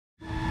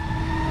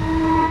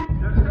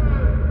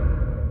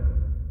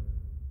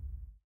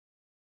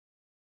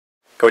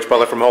Coach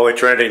Butler from Holy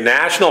Trinity,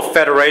 National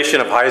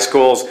Federation of High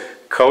Schools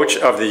Coach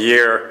of the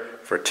Year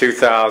for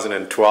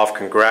 2012.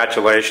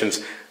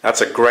 Congratulations.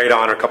 That's a great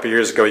honor. A couple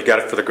years ago you got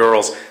it for the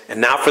girls,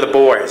 and now for the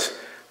boys.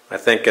 I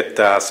think it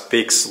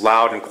speaks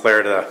loud and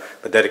clear to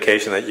the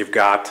dedication that you've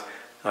got.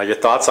 Your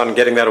thoughts on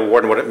getting that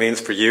award and what it means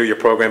for you, your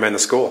program, and the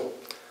school?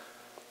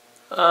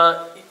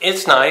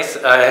 It's nice.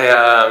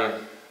 I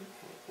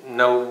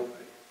don't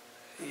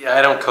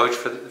coach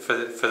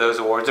for those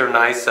awards. They're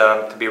nice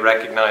to be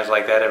recognized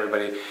like that.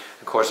 Everybody,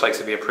 of course, likes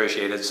to be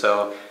appreciated.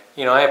 So,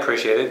 you know, I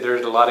appreciate it.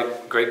 There's a lot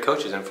of great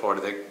coaches in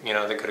Florida that, you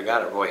know, that could have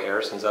got it. Roy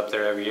Harrison's up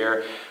there every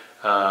year.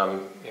 You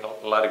know,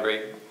 a lot of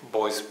great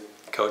boys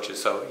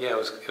coaches. So, yeah, it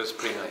was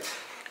pretty nice.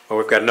 Well,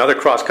 we've got another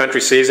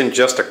cross-country season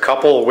just a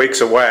couple of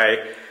weeks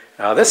away.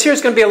 This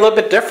year's going to be a little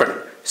bit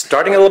different.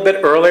 Starting a little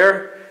bit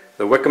earlier,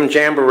 the Wickham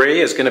Jamboree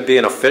is going to be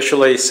an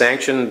officially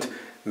sanctioned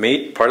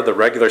meet, part of the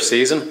regular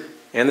season,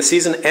 and the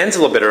season ends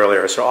a little bit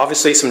earlier, so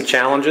obviously some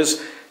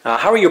challenges.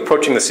 How are you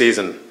approaching the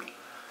season?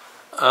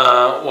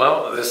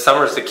 Well, the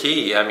summer's the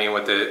key. I mean,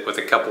 with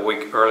a couple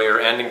week earlier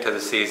ending to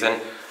the season,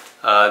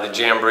 the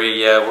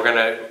Jamboree, we're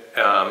gonna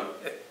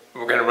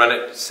run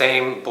it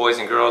same boys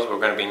and girls. We're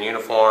gonna be in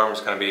uniforms.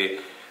 It's gonna be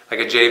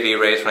like a JV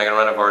race. We're not gonna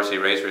run a varsity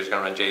race. We're just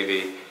gonna run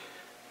JV.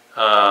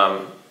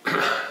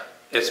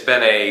 It's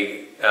been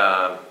a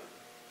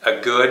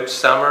good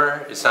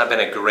summer. It's not been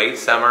a great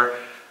summer.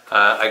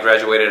 I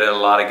graduated a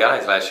lot of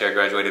guys last year. I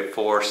graduated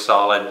 4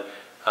 solid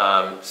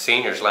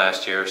seniors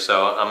last year,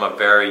 so I'm a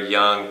very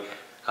young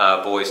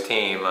boys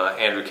team.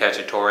 Andrew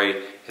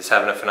Cacciatore is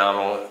having a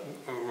phenomenal,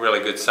 really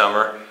good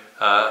summer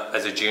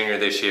as a junior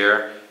this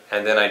year,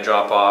 and then I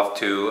drop off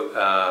to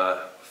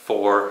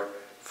 4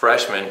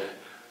 freshmen.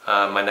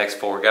 My next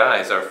 4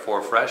 guys are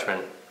 4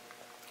 freshmen,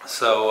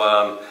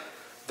 so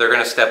they're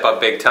going to step up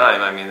big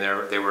time. I mean,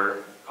 they were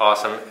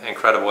awesome,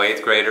 incredible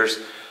 8th graders.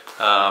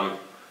 And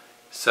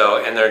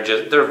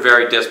they're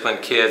very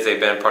disciplined kids. They've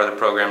been part of the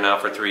program now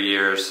for 3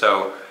 years.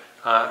 So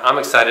I'm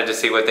excited to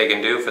see what they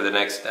can do for the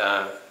next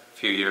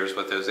few years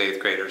with those 8th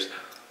graders.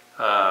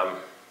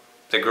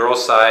 The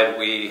girls' side,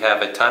 we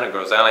have a ton of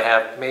girls. I only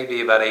have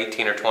maybe about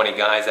 18 or 20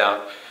 guys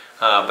out,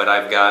 but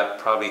I've got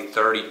probably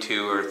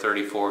 32 or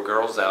 34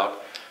 girls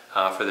out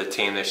for the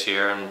team this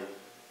year. And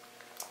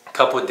a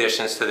couple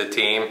additions to the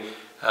team,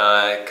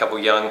 a couple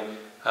young,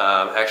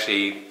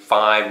 actually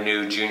 5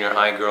 new junior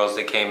high girls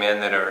that came in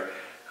that are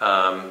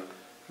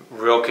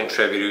real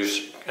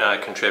contributors.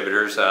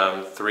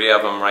 3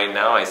 of them right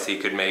now I see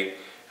could make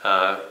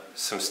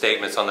some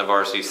statements on the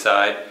varsity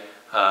side.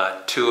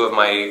 2 of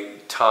my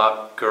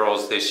top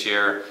girls this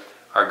year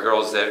are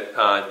girls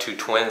that 2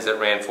 twins that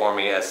ran for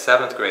me as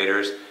 7th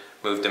graders,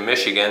 moved to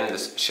Michigan.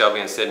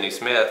 Shelby and Sydney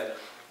Smith.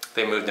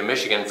 They moved to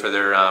Michigan for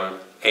their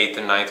 8th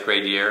and 9th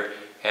grade year,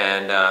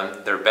 and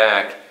they're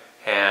back,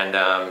 and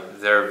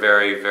they're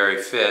very,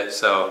 very fit.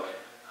 So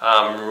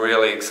I'm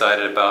really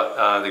excited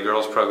about the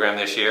girls program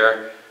this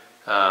year.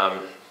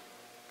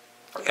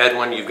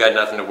 Edwin, you've got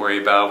nothing to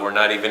worry about. We're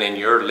not even in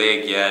your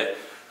league yet,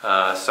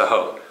 but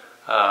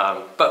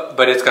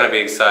it's going to be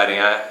exciting.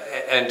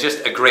 And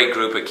just a great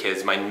group of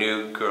kids. My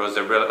new girls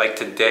are really, like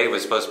today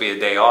was supposed to be a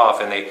day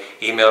off, and they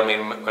emailed me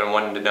and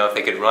wanted to know if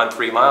they could run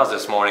 3 miles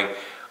this morning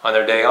on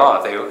their day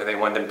off. They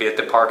wanted to be at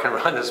the park and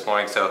run this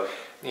morning. So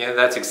yeah,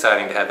 that's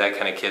exciting to have that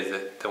kind of kids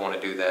that want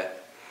to do that.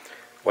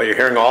 Well, you're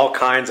hearing all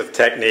kinds of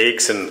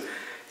techniques and,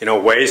 you know,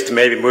 ways to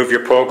maybe move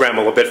your program a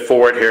little bit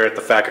forward here at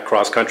the FACA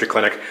Cross Country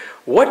Clinic.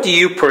 What do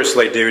you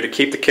personally do to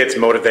keep the kids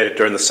motivated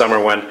during the summer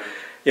when,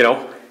 you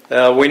know,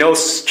 we know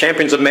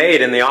champions are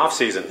made in the off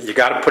season? You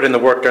got to put in the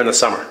work during the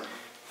summer.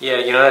 Yeah,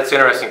 you know, that's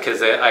interesting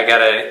because I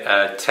got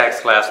a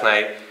text last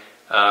night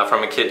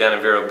from a kid down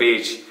in Vero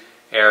Beach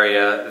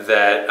area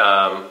that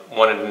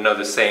wanted to know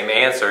the same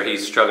answer.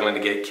 He's struggling to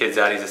get kids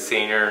out. He's a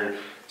senior and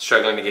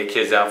struggling to get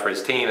kids out for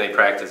his team. They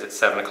practice at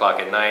 7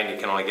 o'clock at night, and you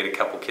can only get a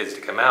couple kids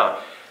to come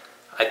out.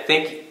 I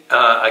think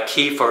a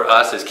key for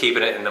us is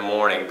keeping it in the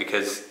morning,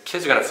 because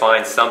kids are going to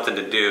find something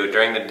to do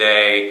during the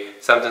day.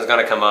 Something's going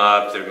to come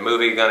up. There's a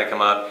movie going to come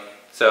up.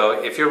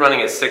 So if you're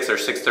running at 6 or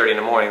 6:30 in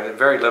the morning,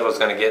 very little is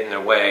going to get in their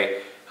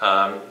way.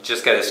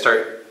 Just got to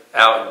start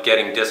out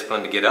getting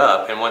disciplined to get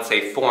up, and once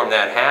they form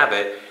that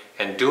habit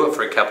and do it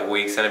for a couple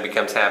weeks, then it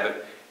becomes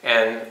habit.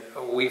 And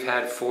we've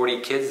had 40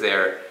 kids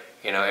there,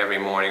 you know, every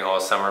morning all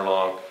summer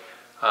long.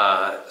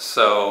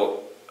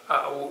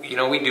 You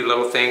know, we do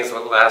little things.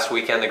 Last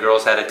weekend the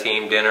girls had a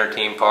team dinner,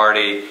 team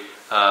party.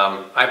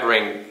 I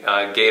bring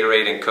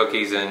Gatorade and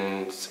cookies,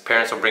 and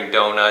parents will bring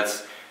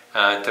donuts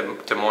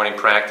to morning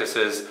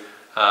practices.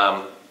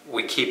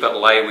 We keep it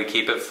light, we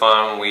keep it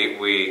fun.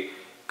 We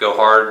go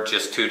hard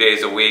just 2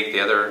 days a week. The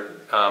other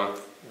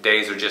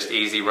days are just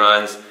easy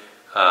runs.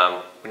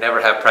 We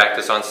never have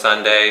practice on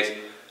Sundays.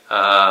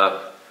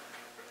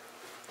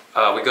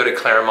 We go to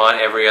Claremont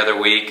every other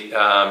week.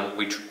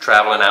 We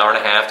travel an hour and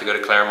a half to go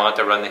to Claremont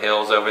to run the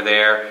hills over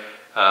there.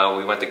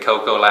 We went to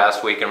Cocoa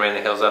last week and ran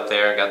the hills up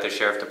there. Got the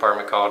sheriff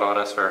department called on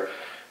us for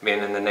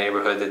being in the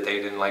neighborhood that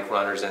they didn't like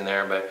runners in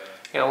there. But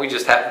you know, we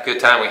just have a good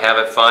time. We have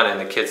it fun, and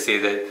the kids see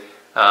that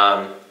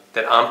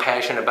that I'm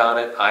passionate about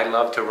it. I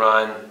love to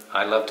run.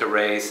 I love to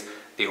race.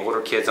 The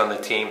older kids on the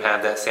team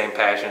have that same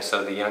passion,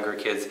 so the younger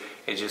kids,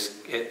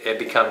 it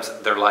becomes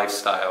their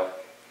lifestyle.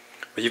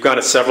 Well, you've gone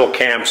to several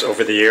camps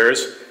over the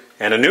years,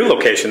 and a new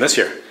location this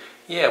year.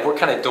 Yeah, we're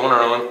kind of doing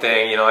our own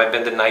thing. You know, I've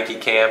been to Nike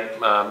camp.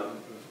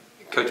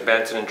 Coach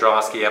Benson and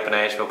Drosky up in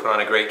Asheville put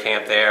on a great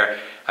camp there.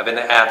 I've been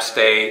to App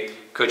State.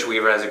 Coach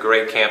Weaver has a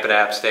great camp at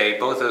App State.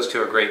 Both those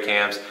two are great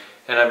camps.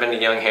 And I've been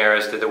to Young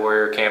Harris, to the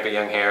Warrior Camp at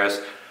Young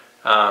Harris.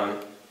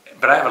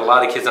 But I have a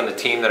lot of kids on the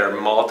team that are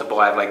multiple.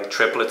 I have like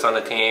triplets on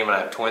the team, and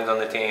I have twins on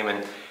the team,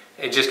 and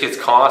it just gets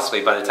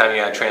costly by the time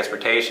you add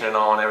transportation and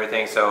all and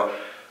everything. So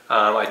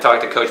I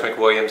talked to Coach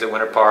McWilliams at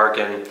Winter Park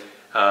and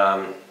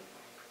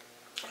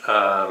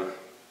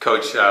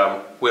Coach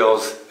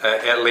Wills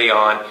at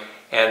Leon,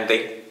 and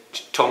they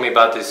told me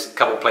about this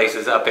couple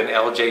places up in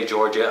LJ,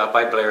 Georgia, up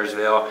by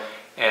Blairsville.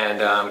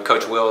 And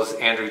Coach Wills,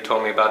 Andrew,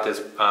 told me about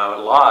this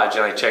lodge,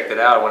 and I checked it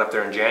out. I went up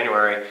there in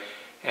January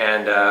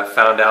and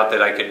found out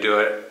that I could do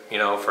it, you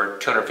know, for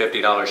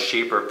 $250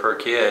 cheaper per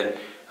kid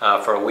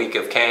for a week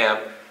of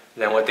camp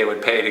than what they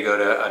would pay to go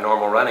to a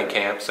normal running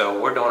camp.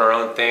 So we're doing our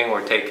own thing.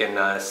 We're taking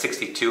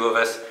 62 of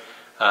us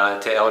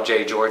to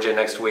LJ, Georgia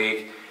next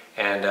week,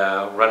 and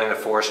running the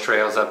forest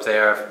trails up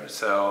there.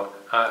 So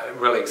I'm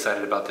really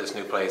excited about this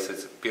new place.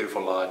 It's a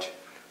beautiful lodge.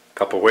 A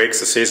couple of weeks,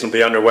 the season will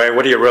be underway.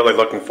 What are you really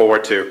looking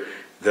forward to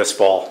this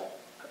fall?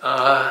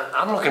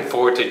 I'm looking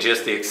forward to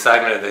just the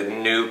excitement of the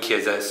new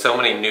kids. So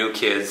many new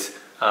kids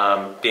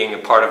being a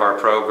part of our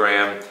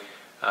program,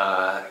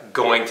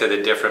 going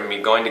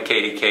to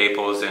Katie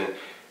Caples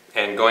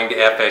and going to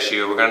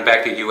FSU. We're going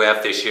back to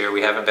UF this year.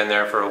 We haven't been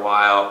there for a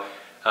while.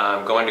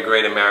 Going to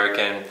Great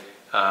American.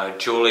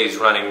 Julie's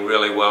running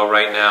really well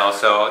right now.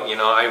 So, you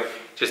know, I'm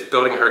just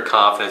building her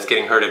confidence,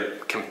 getting her to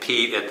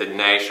compete at the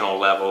national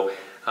level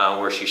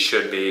where she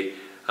should be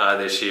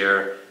this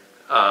year.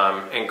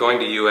 And going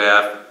to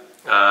UF,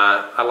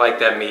 I like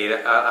that meet.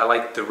 I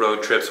like the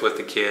road trips with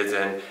the kids,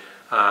 and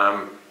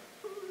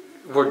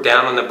we're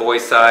down on the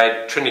boys'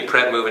 side. Trinity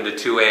Prep moving to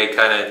 2A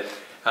kind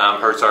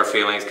of hurts our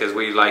feelings because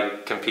we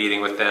like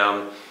competing with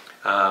them.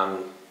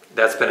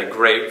 That's been a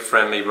great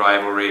friendly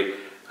rivalry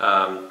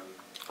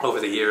over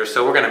the years,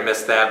 so we're going to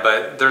miss that,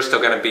 but they're still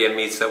going to be at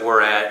meets that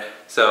we're at.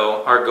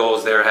 So our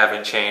goals there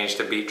haven't changed,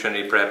 to beat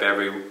Trinity Prep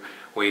every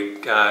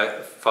week,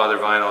 Father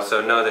Vinyl.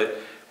 So know that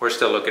we're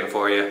still looking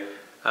for you.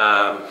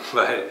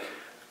 But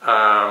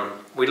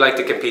we'd like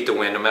to compete to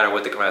win no matter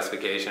what the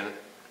classification.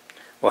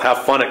 Well,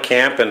 have fun at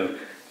camp, and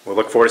we'll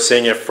look forward to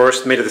seeing you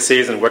first meet of the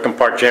season, Wickham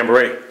Park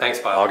Jamboree. Thanks,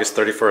 Bob. August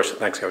 31st.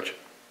 Thanks, Coach.